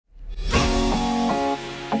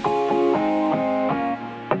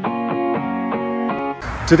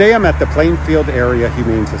Today I'm at the Plainfield Area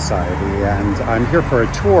Humane Society, and I'm here for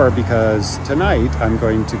a tour because tonight I'm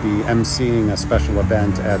going to be emceeing a special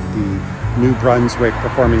event at the New Brunswick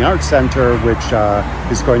Performing Arts Center, which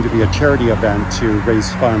is going to be a charity event to raise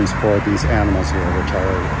funds for these animals here, which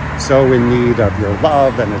are so in need of your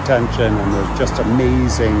love and attention, and there's just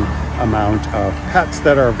amazing amount of pets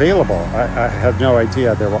that are available. I had no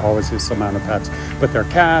idea there were always this amount of pets, but they're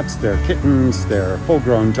cats, they're kittens, they're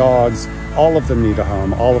full-grown dogs. All of them need a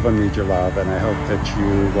home, all of them need your love, and I hope that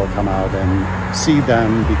you will come out and see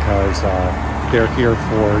them because they're here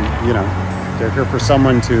for, you know, they're here for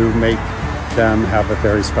someone to make them have a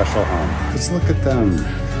very special home. Just look at them.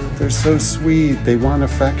 They're so sweet. They want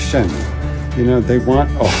affection. You know, they want,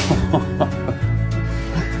 oh.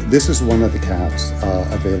 This is one of the cats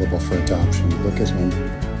available for adoption. Look at him.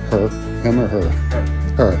 Him or her?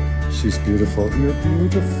 Her. She's beautiful. You're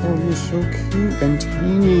beautiful. You're so cute and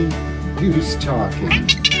tiny. Who's talking?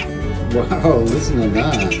 Wow, listen to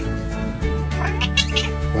that.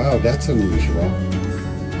 Wow, that's unusual.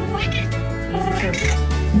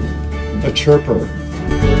 A chirper.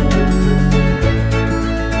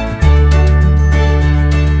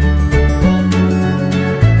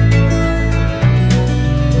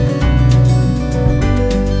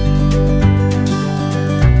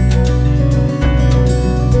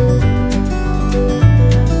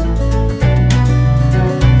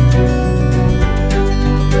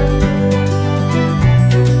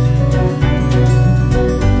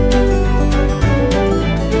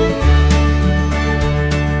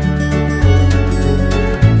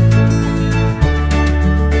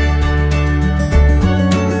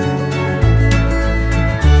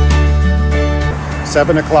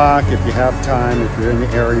 7 o'clock, if you have time, if you're in the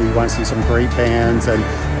area, you want to see some great bands and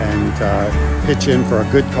pitch in for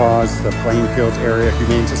a good cause, the Plainfield Area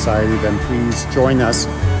Humane Society, then please join us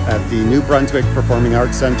at the New Brunswick Performing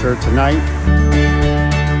Arts Center tonight.